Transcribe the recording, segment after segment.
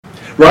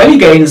Riley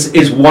Gaines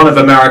is one of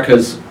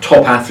America's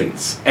top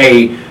athletes,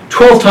 a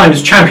 12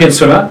 times champion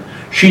swimmer.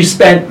 She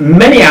spent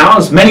many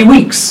hours, many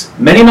weeks,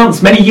 many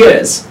months, many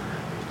years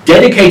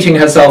dedicating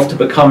herself to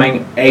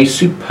becoming a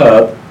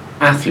superb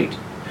athlete.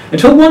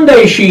 Until one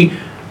day she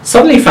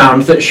suddenly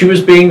found that she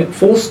was being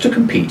forced to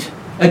compete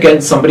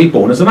against somebody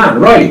born as a man.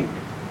 Riley,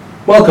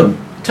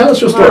 welcome. Tell us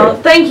your story. Well,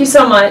 thank you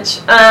so much.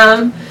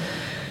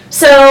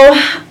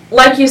 So,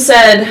 like you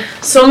said,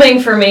 swimming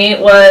for me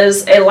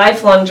was a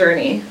lifelong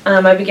journey.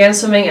 I began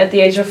swimming at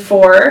the age of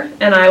 4,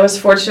 and I was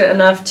fortunate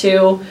enough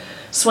to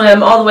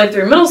swim all the way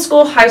through middle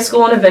school, high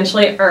school, and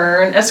eventually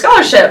earn a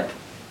scholarship.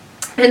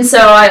 And so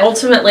I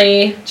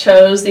ultimately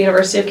chose the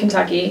University of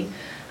Kentucky.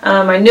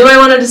 I knew I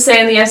wanted to stay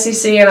in the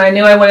SEC, and I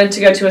knew I wanted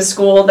to go to a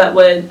school that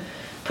would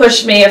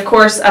push me, of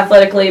course,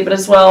 athletically, but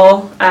as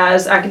well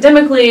as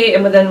academically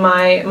and within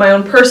my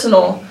own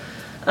personal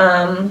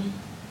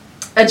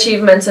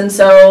achievements. And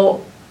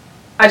so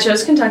I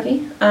chose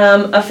Kentucky.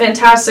 A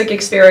fantastic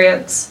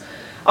experience.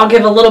 I'll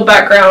give a little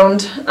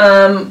background.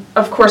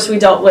 Of course, we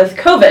dealt with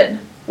COVID,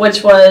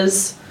 which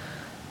was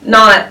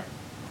not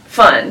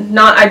fun,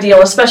 not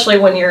ideal, especially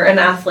when you're an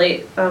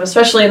athlete,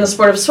 especially in the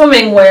sport of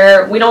swimming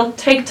where we don't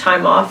take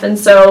time off. And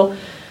so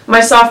my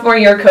sophomore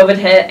year, COVID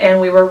hit, and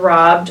we were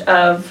robbed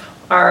of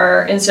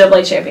our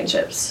NCAA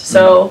championships.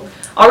 So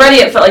already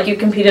it felt like you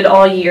competed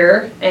all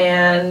year,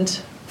 and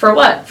for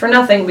what? For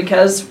nothing,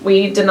 because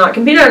we did not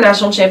compete at our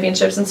national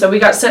championships, and so we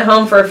got sent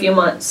home for a few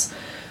months,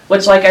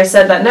 which, like I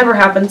said, that never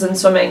happens in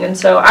swimming. And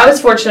so I was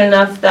fortunate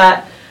enough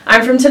that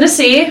I'm from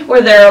Tennessee,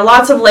 where there are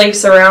lots of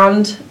lakes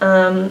around,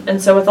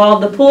 and so with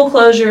all of the pool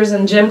closures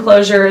and gym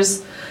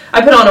closures,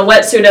 I put on a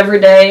wetsuit every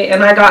day,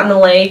 and I got in the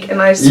lake,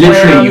 and I swam.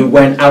 Literally, you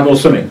went outdoor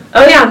swimming?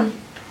 Oh, yeah.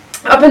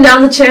 Up and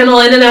down the channel,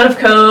 in and out of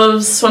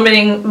coves,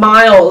 swimming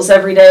miles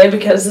every day,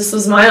 because this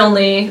was my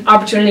only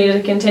opportunity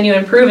to continue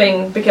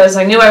improving, because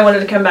I knew I wanted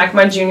to come back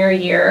my junior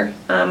year.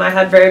 I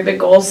had very big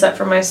goals set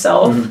for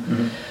myself,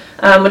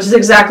 which is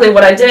exactly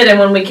what I did. And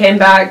when we came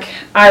back,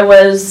 I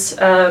was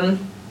at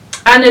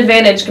an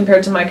advantage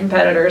compared to my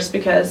competitors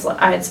because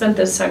I had spent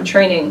this time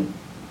training.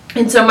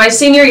 And so my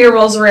senior year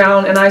rolls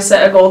around, and I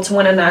set a goal to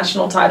win a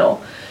national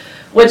title,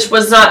 which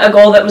was not a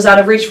goal that was out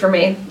of reach for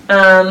me.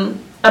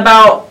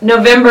 About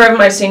November of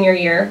my senior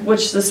year,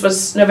 which this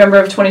was November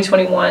of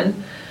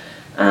 2021,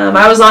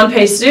 I was on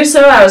pace to do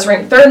so. I was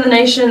ranked 3rd in the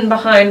nation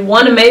behind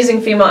one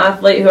amazing female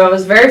athlete who I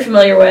was very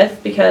familiar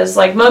with because,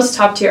 like most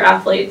top-tier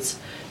athletes,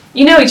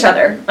 you know each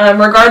other,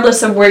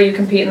 regardless of where you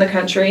compete in the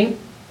country.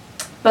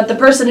 But the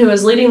person who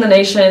was leading the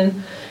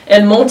nation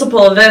in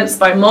multiple events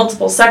by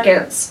multiple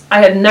seconds,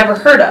 I had never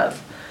heard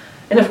of.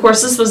 And of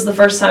course, this was the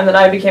first time that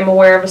I became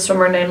aware of a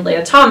swimmer named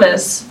Lia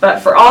Thomas. But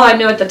for all I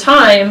knew at the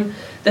time,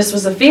 this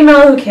was a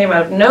female who came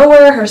out of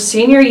nowhere her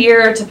senior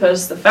year to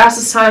post the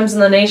fastest times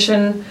in the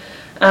nation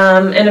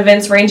in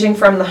events ranging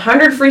from the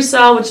 100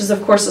 freestyle, which is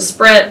of course a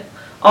sprint,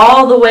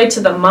 all the way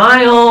to the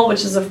mile,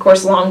 which is of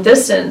course long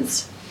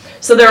distance.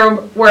 So there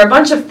were a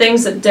bunch of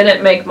things that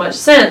didn't make much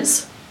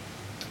sense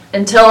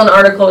until an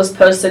article was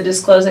posted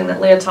disclosing that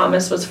Lia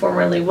Thomas was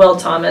formerly Will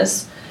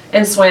Thomas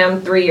and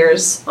swam 3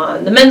 years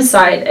on the men's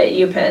side at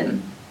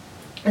UPenn.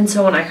 And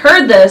so when I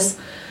heard this,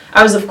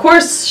 I was, of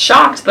course,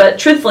 shocked, but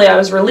truthfully, I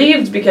was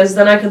relieved because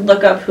then I could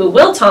look up who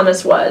Will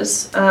Thomas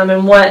was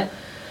and what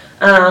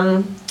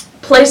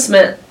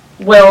placement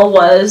Will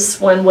was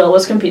when Will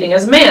was competing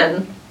as a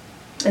man.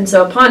 And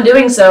so upon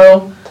doing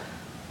so,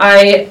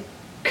 I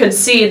could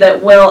see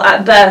that Will,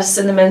 at best,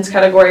 in the men's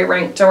category,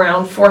 ranked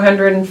around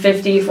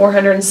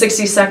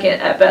 462nd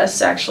at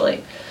best,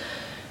 actually.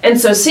 And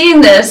so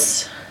seeing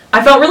this,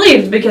 I felt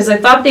relieved because I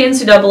thought the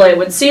NCAA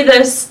would see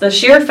this, the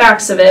sheer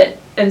facts of it,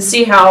 and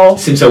see how... It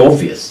seems so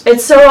obvious.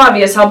 It's so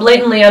obvious how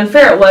blatantly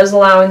unfair it was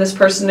allowing this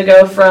person to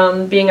go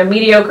from being a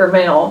mediocre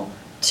male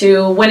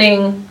to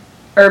winning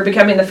or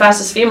becoming the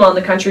fastest female in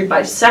the country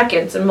by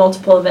seconds in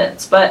multiple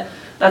events. But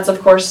that's, of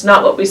course,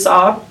 not what we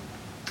saw.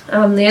 The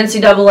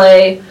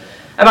NCAA,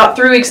 about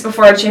 3 weeks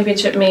before our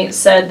championship meet,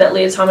 said that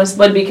Lia Thomas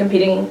would be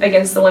competing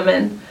against the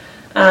women.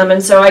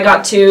 And so I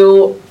got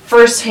to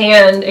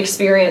firsthand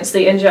experience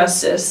the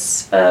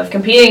injustice of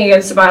competing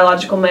against a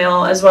biological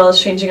male as well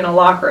as changing in a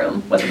locker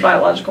room with a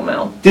biological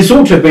male. This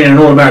ought to have been an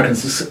all-American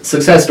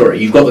success story.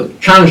 You've got the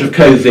challenge of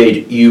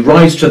COVID, you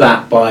rise to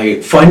that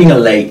by finding a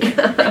lake,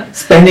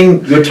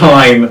 spending your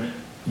time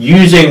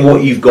using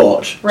what you've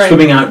got, right,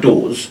 swimming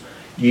outdoors,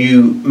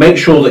 you make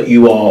sure that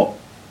you are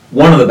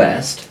one of the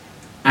best,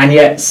 and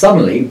yet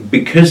suddenly,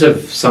 because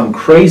of some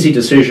crazy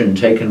decision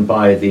taken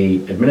by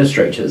the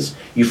administrators,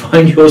 you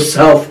find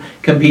yourself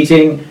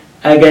competing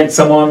against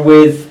someone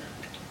with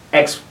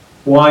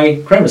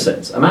XY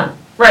chromosomes, a man.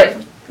 Right.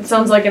 It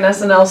sounds like an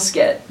SNL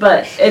skit,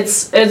 but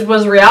it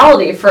was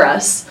reality for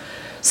us.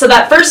 So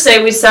that first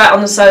day we sat on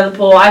the side of the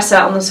pool, I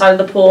sat on the side of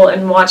the pool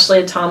and watched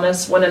Lia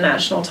Thomas win a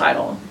national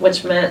title,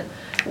 which meant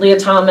Lia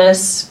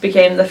Thomas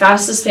became the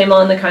fastest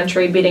female in the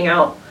country, beating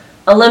out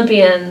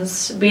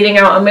Olympians, beating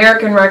out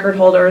American record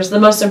holders, the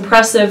most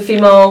impressive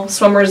female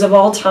swimmers of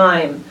all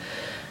time,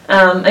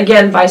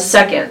 again by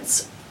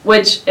seconds.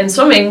 which in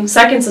swimming,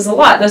 seconds is a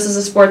lot. This is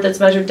a sport that's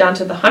measured down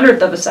to the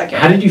 100th of a second.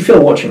 How did you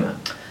feel watching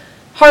that?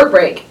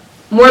 Heartbreak,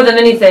 more than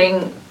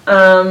anything.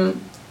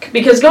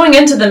 Because going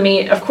into the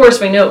meet, of course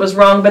we knew it was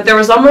wrong, but there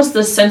was almost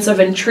this sense of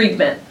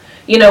intriguement.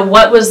 You know,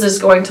 what was this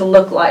going to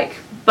look like?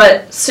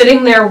 But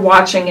sitting there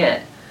watching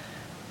it,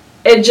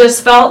 it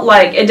just felt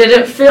like, it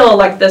didn't feel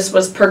like this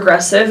was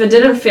progressive. It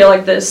didn't feel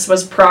like this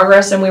was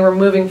progress and we were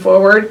moving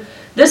forward.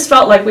 This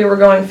felt like we were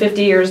going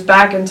 50 years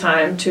back in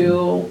time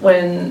to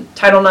when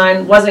Title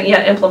IX wasn't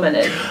yet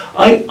implemented.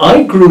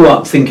 I grew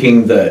up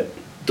thinking that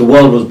the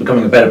world was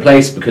becoming a better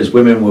place because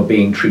women were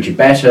being treated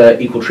better,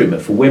 equal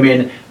treatment for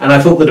women, and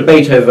I thought the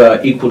debate over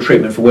equal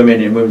treatment for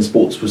women in women's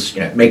sports was,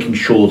 making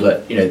sure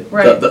that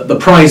Right. the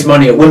prize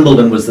money at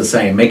Wimbledon was the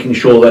same, making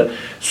sure that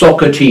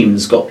soccer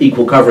teams got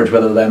equal coverage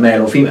whether they're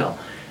male or female.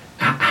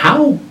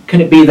 How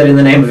can it be that in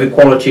the name of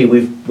equality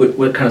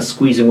we're kind of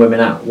squeezing women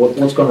out?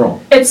 What's gone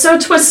wrong? It's so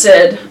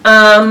twisted.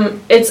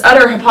 It's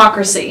utter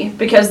hypocrisy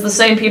because the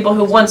same people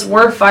who once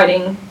were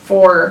fighting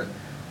for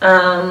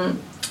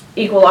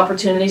equal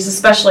opportunities,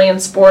 especially in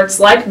sports,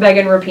 like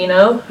Megan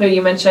Rapinoe, who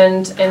you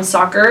mentioned in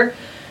soccer,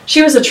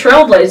 she was a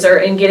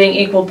trailblazer in getting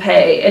equal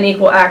pay and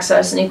equal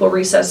access and equal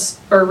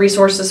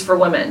resources for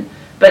women.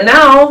 But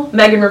now,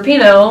 Megan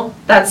Rapinoe,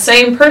 that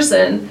same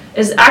person,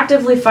 is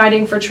actively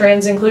fighting for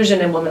trans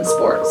inclusion in women's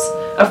sports.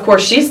 Of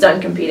course, she's done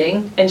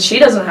competing, and she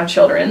doesn't have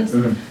children.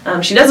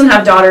 Mm-hmm. She doesn't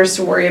have daughters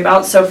to worry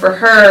about, so for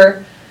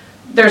her,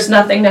 there's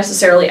nothing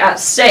necessarily at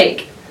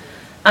stake.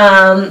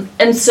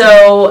 And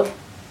so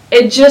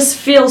it just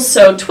feels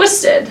so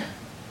twisted.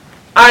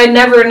 I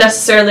never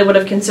necessarily would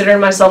have considered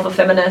myself a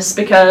feminist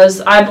because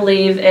I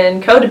believe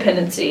in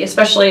codependency,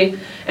 especially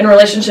in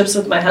relationships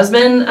with my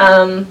husband.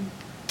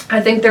 I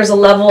think there's a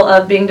level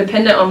of being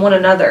dependent on one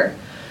another.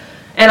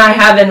 And I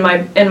have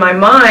in my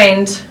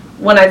mind,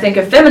 when I think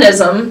of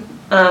feminism,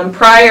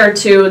 prior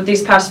to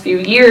these past few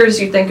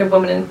years, you think of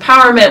women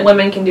empowerment,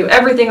 women can do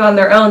everything on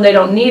their own, they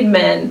don't need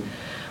men.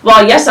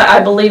 While yes, I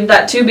believe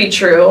that to be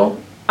true,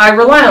 I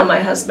rely on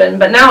my husband,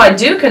 but now I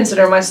do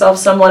consider myself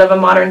somewhat of a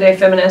modern day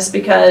feminist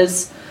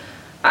because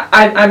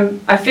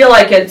I feel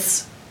like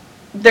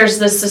there's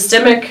this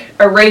systemic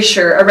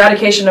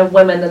eradication of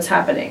women that's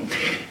happening.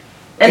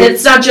 And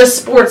it's not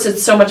just sports,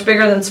 it's so much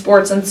bigger than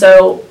sports, and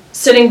so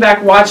sitting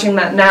back watching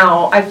that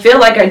now, I feel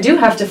like I do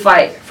have to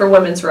fight for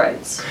women's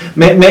rights.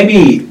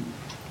 Maybe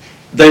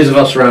those of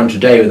us around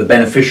today are the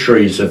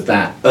beneficiaries of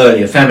that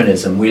earlier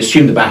feminism. We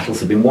assume the battles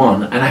have been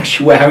won, and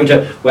actually we're having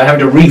to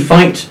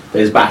refight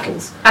those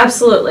battles.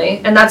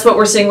 Absolutely, and that's what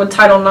we're seeing with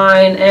Title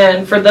IX.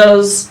 And for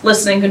those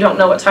listening who don't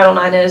know what Title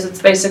IX is,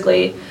 it's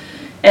basically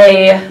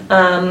a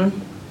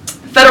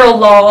federal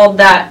law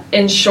that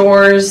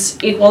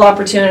ensures equal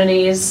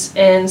opportunities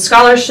in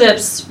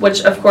scholarships,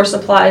 which of course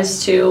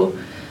applies to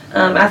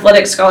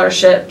athletic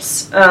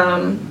scholarships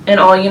in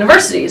all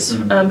universities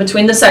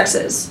between the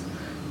sexes.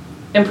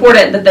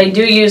 Important that they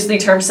do use the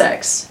term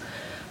sex.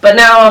 But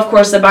now, of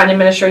course, the Biden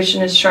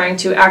administration is trying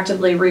to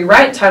actively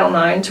rewrite Title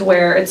IX to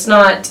where it's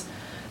not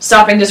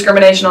stopping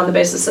discrimination on the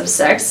basis of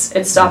sex,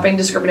 it's stopping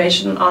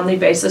discrimination on the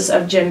basis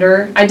of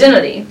gender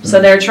identity.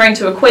 So they're trying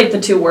to equate the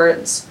two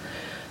words.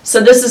 So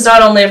this is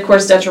not only, of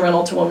course,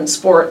 detrimental to women's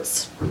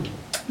sports.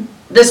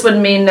 This would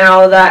mean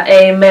now that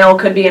a male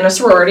could be in a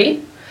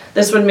sorority.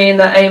 This would mean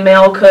that a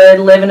male could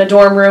live in a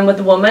dorm room with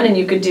a woman and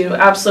you could do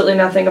absolutely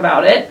nothing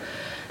about it.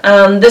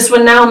 This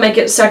would now make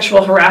it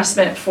sexual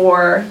harassment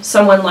for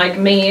someone like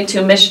me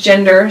to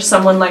misgender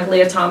someone like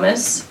Leah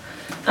Thomas.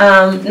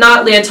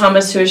 Not Leah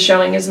Thomas, who is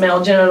showing his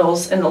male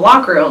genitals in the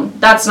locker room.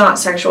 That's not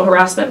sexual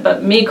harassment,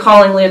 but me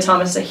calling Leah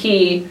Thomas a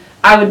he,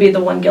 I would be the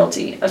one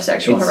guilty of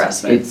sexual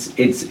harassment.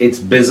 It's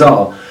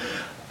bizarre.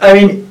 I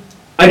mean,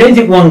 I don't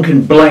think one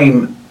can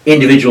blame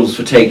individuals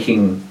for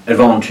taking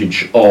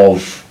advantage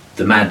of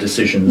the mad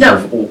decisions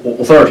of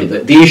authority.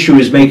 The issue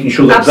is making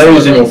sure that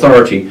those in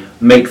authority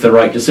make the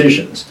right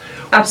decisions.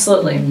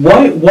 Absolutely.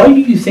 Why do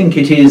you think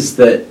it is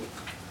that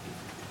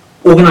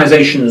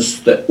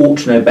organisations that ought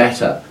to know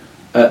better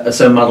are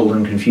so muddled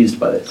and confused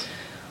by this?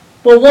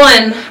 Well,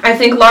 one, I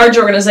think large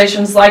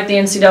organizations like the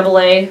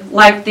NCAA,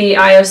 like the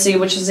IOC,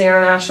 which is the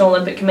International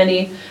Olympic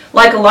Committee,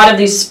 like a lot of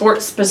these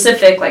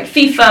sports-specific, like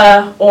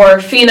FIFA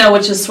or FINA,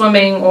 which is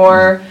swimming,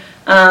 or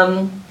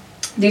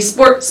these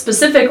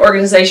sport-specific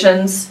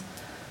organizations,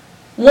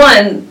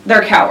 one,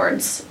 they're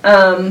cowards.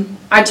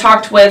 I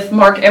talked with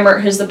Mark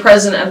Emmert, who's the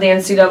president of the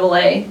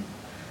NCAA,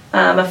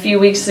 a few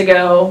weeks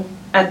ago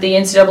at the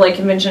NCAA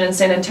convention in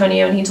San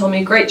Antonio, and he told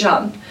me, great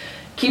job.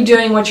 Keep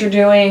doing what you're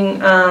doing.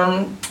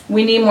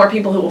 We need more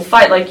people who will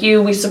fight like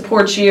you. We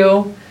support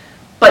you.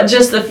 But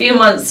just a few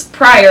months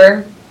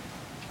prior,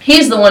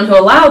 he's the one who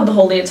allowed the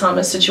whole Leah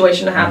Thomas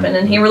situation to happen,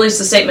 and he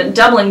released a statement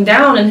doubling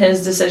down in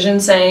his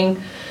decision,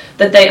 saying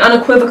that they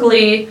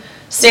unequivocally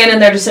stand in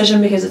their decision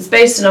because it's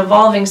based in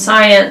evolving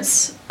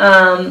science.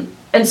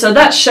 And so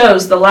that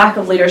shows the lack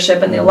of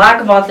leadership and the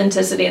lack of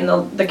authenticity and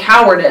the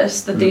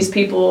cowardice that these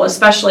people,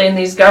 especially in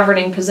these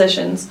governing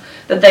positions,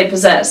 that they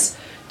possess.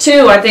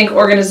 Two, I think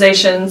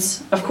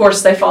organizations, of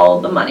course, they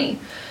follow the money.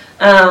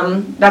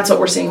 That's what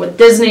we're seeing with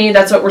Disney.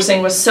 That's what we're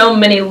seeing with so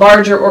many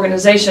larger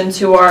organizations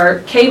who are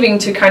caving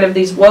to kind of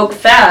these woke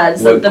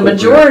fads that the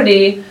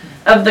majority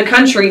of the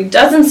country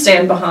doesn't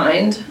stand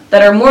behind,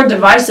 that are more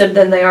divisive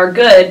than they are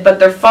good, but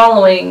they're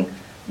following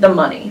the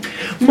money.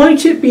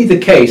 Might it be the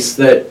case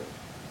that,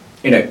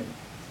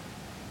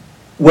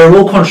 we're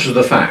all conscious of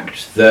the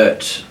fact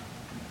that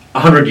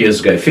 100 years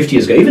ago, 50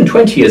 years ago, even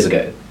 20 years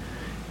ago,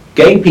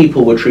 gay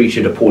people were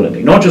treated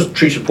appallingly. Not just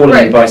treated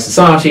appallingly by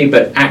society,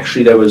 but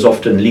actually there was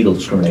often legal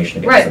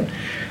discrimination against them.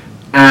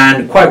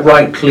 And quite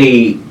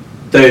rightly,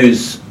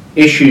 those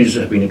issues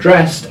have been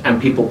addressed,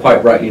 and people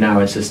quite rightly now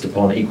insist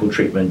upon equal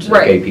treatment of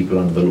gay people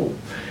under the law.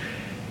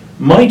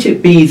 Might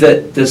it be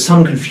that there's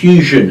some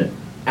confusion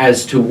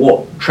as to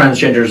what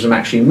transgenderism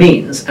actually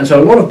means, and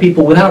so a lot of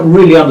people, without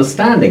really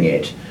understanding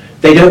it,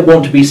 they don't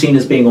want to be seen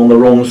as being on the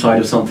wrong side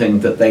of something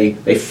that they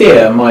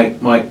fear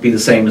might be the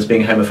same as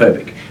being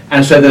homophobic,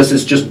 and so there's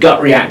this just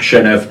gut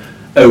reaction of,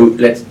 oh,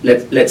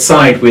 let's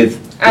side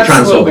with the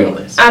trans lobby on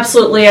this.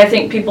 Absolutely. I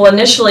think people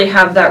initially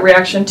have that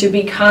reaction to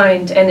be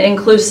kind and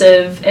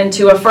inclusive and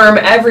to affirm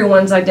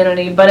everyone's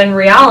identity, but in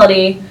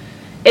reality,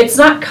 it's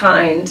not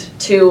kind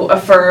to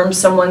affirm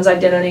someone's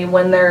identity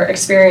when they're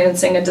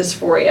experiencing a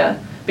dysphoria,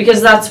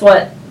 because that's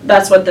what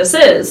this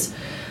is.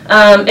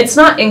 It's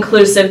not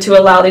inclusive to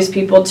allow these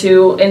people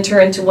to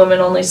enter into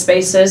women-only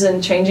spaces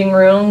and changing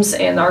rooms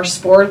and our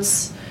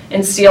sports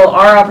and steal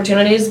our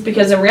opportunities,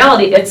 because in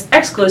reality, it's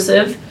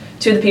exclusive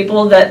to the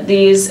people that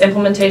these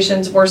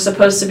implementations were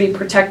supposed to be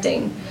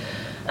protecting.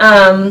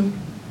 And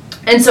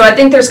so I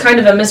think there's kind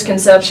of a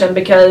misconception,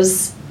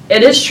 because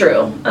it is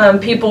true.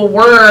 People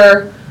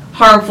were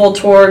harmful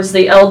towards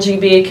the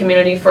LGB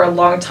community for a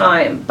long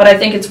time, but I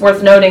think it's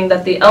worth noting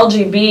that the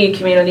LGB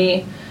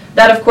community,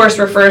 that of course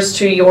refers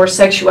to your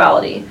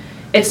sexuality.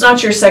 It's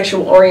not your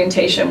sexual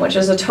orientation, which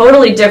is a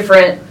totally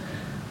different,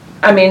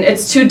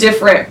 it's two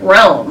different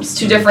realms,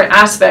 two different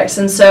aspects.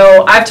 And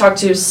so I've talked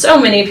to so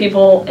many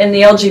people in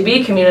the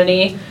LGB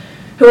community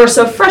who are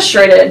so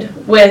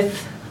frustrated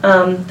with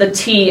the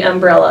T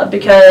umbrella,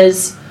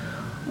 because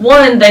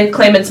one, they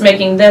claim it's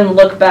making them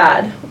look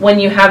bad when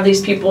you have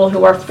these people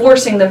who are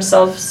forcing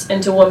themselves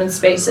into women's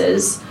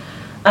spaces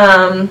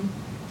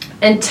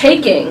and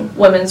taking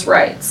women's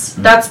rights.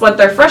 That's what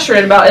they're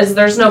frustrated about, is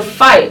there's no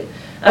fight.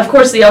 Of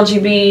course, the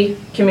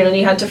LGBT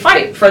community had to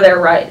fight for their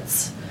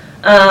rights.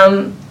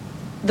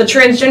 The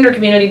transgender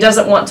community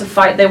doesn't want to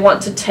fight. They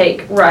want to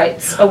take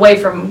rights away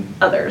from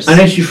others.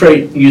 And as you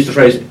use the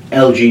phrase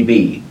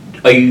LGB,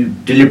 are you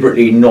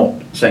deliberately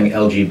not saying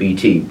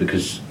LGBT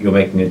because you're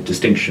making a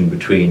distinction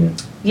between...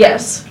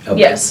 Yes,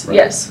 yes.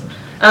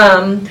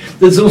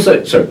 There's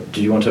also... Sorry, did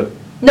you want to...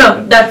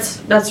 No,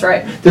 that's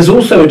right. There's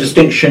also a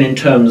distinction in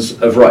terms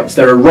of rights.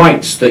 There are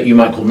rights that you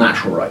might call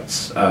natural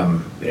rights.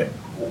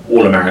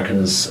 All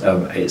Americans,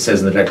 it says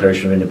in the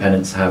Declaration of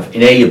Independence, have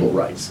inalienable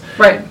rights.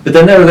 Right. But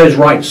then there are those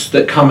rights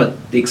that come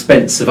at the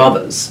expense of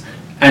others.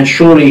 And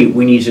surely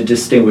we need to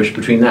distinguish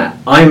between that.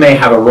 I may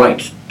have a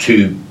right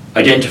to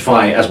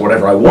identify as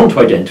whatever I want to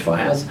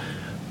identify as,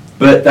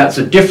 but that's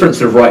a difference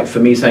of right for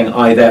me saying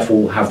I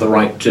therefore have the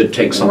right to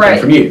take something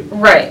from you.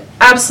 Right,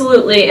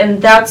 absolutely,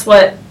 and that's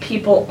what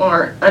people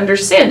aren't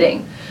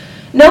understanding.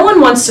 No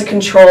one wants to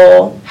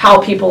control how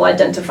people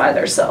identify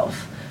themselves.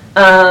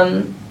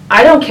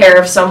 I don't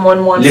care if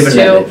someone wants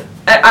to.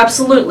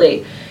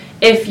 Absolutely.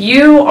 If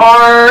you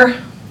are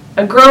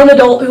a grown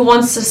adult who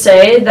wants to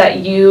say that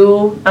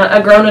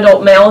a grown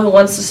adult male who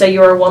wants to say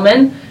you're a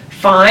woman,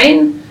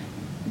 fine.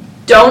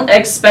 Don't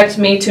expect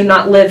me to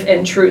not live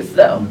in truth,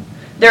 though.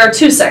 There are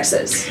two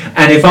sexes.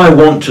 And if I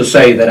want to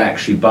say that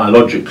actually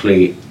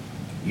biologically,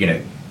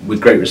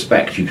 with great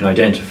respect, you can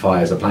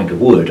identify as a plank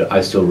of wood,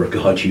 I still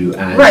regard you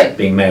as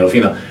being male or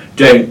female.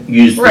 Don't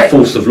use the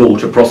force of law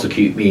to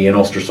prosecute me and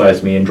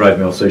ostracize me and drive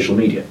me off social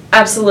media.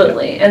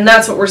 Absolutely. And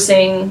that's what we're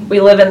seeing.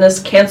 We live in this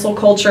cancel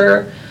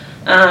culture,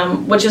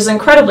 which is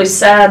incredibly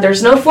sad.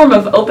 There's no form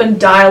of open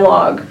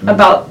dialogue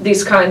about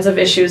these kinds of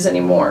issues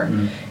anymore.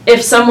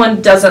 If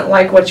someone doesn't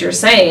like what you're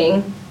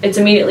saying, it's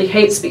immediately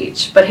hate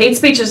speech. But hate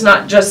speech is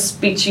not just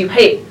speech you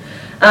hate.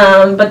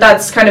 But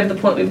that's kind of the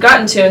point we've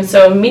gotten to. And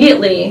so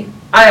immediately,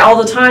 I all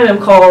the time am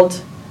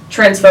called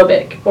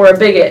transphobic or a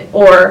bigot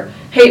or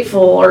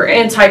hateful or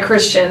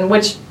anti-Christian,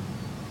 which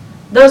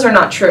those are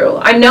not true.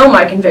 I know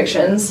my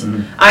convictions.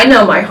 I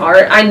know my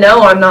heart. I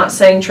know I'm not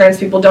saying trans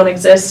people don't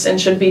exist and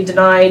should be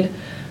denied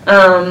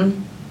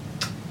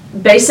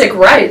basic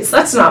rights.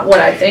 That's not what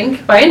I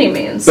think by any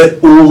means.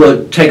 But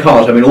take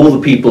heart, all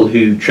the people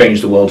who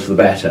changed the world for the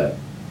better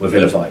were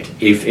vilified.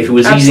 If it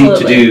was easy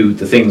to do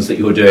the things that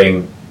you're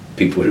doing,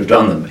 people would have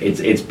done them.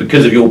 It's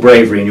because of your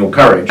bravery and your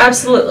courage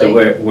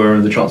that we're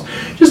in the chance.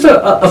 Just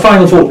a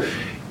final thought.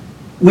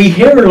 We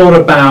hear a lot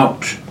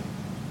about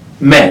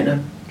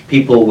men,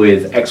 people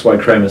with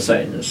XY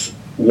chromosomes,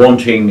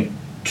 wanting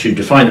to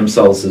define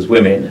themselves as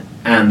women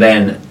and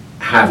then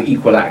have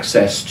equal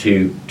access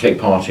to take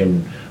part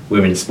in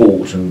women's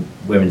sport and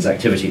women's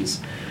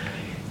activities.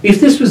 If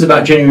this was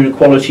about genuine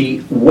equality,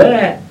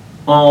 where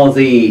are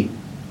the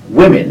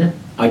women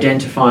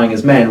identifying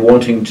as men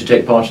wanting to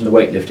take part in the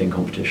weightlifting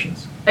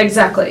competitions.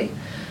 Exactly.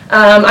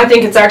 I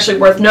think it's actually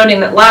worth noting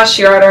that last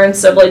year at our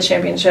NCAA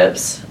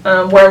championships,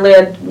 where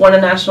Leah won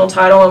a national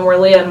title and where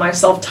Leah and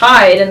myself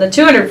tied in the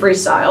 200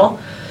 freestyle,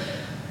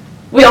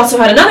 we also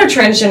had another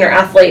transgender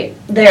athlete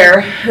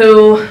there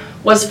who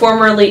was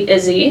formerly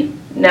Izzy,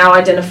 now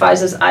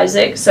identifies as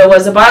Isaac, so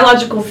was a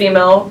biological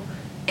female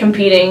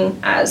competing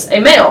as a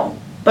male,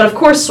 but of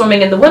course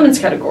swimming in the women's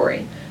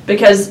category,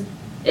 because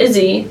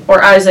Izzy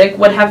or Isaac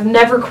would have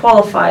never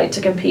qualified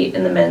to compete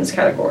in the men's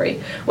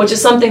category, which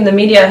is something the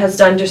media has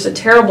done just a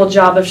terrible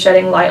job of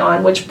shedding light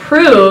on, which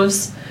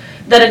proves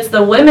that it's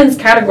the women's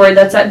category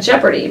that's at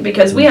jeopardy,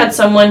 because we had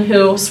someone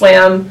who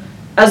swam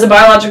as a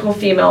biological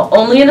female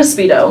only in a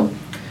Speedo,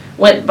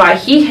 went by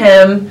he,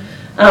 him,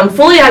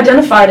 fully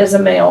identified as a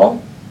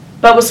male,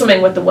 but was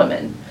swimming with the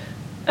women.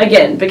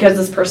 Again, because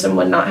this person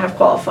would not have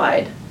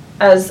qualified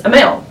as a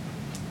male.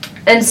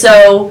 And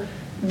so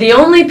the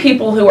only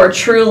people who are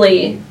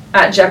truly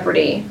at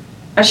jeopardy,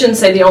 I shouldn't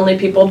say the only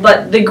people,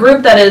 but the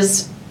group that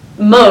is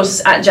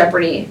most at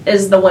jeopardy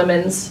is the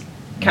women's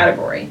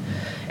category.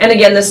 And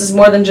again, this is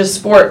more than just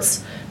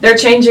sports. They're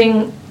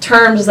changing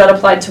terms that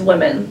apply to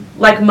women,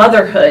 like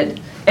motherhood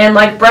and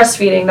like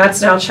breastfeeding,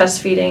 that's now chest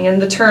feeding,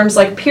 and the terms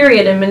like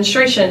period and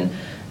menstruation,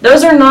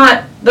 those are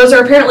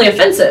apparently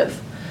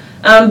offensive.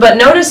 But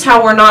notice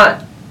how we're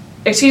not,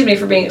 excuse me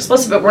for being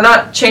explicit, but we're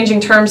not changing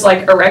terms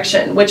like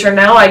erection, which are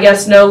now, I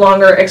guess, no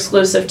longer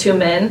exclusive to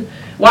men.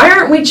 Why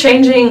aren't we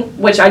changing,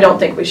 which I don't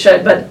think we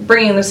should, but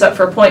bringing this up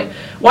for a point,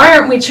 why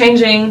aren't we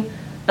changing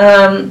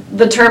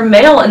the term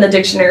male in the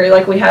dictionary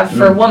like we have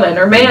for woman,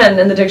 or man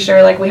in the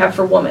dictionary like we have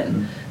for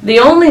woman? The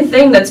only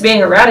thing that's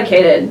being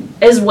eradicated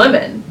is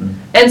women.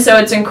 And so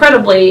it's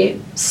incredibly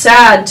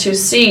sad to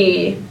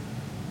see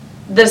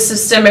this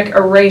systemic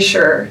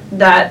erasure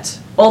that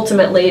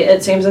ultimately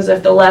it seems as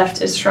if the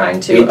left is trying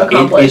to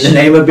accomplish. In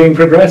the name of being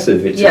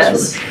progressive.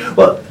 Yes.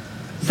 Well,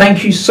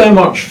 thank you so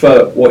much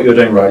for what you're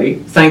doing, Riley.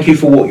 Thank you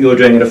for what you're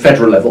doing at a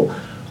federal level.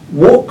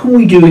 What can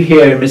we do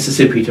here in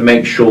Mississippi to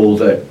make sure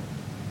that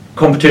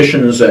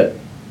competitions at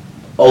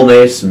Ole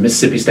Miss,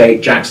 Mississippi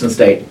State, Jackson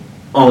State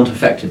aren't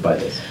affected by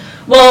this?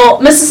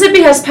 Well,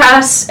 Mississippi has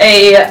passed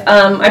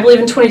I believe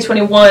in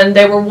 2021,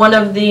 they were one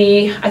of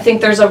the, I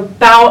think there's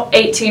about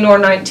 18 or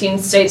 19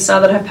 states now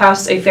that have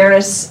passed a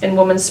fairness in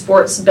women's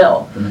sports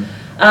bill.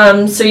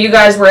 So you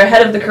guys were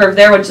ahead of the curve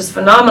there, which is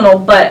phenomenal,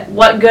 but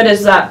what good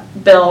is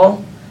that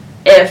bill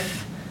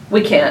if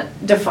we can't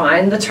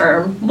define the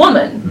term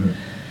woman?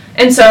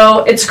 And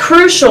so it's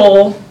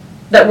crucial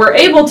that we're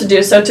able to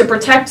do so to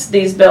protect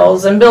these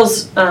bills, and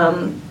bills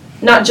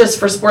not just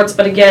for sports,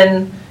 but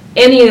again,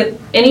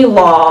 any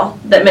law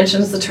that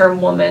mentions the term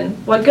woman.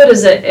 What good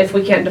is it if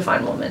we can't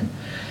define woman?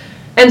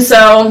 And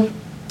so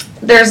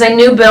there's a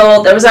new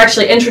bill that was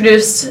actually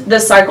introduced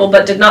this cycle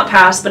but did not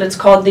pass, but it's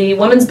called the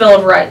Women's Bill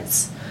of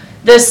Rights.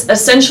 This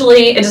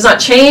essentially, it does not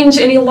change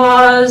any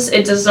laws,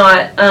 it does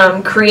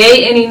not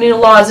create any new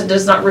laws, it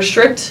does not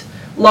restrict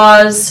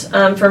laws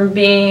from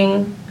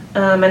being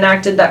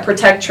enacted that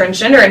protect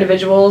transgender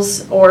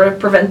individuals or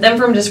prevent them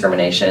from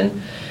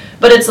discrimination.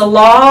 But it's a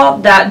law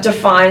that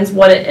defines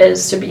what it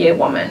is to be a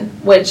woman,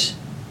 which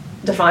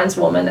defines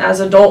woman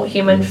as adult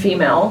human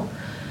female,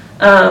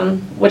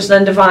 which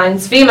then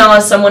defines female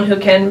as someone who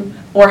can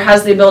or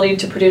has the ability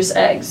to produce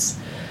eggs.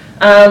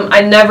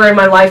 I never in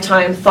my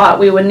lifetime thought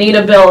we would need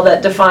a bill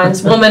that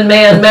defines woman,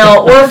 man, male,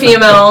 or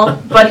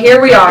female, but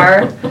here we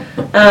are.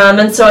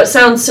 And so it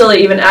sounds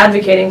silly even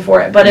advocating for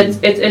it, but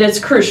it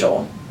is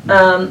crucial.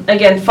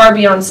 Again, far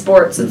beyond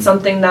sports, it's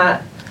something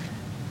that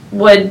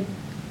would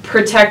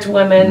protect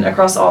women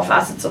across all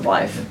facets of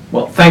life.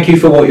 Well, thank you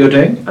for what you're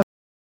doing.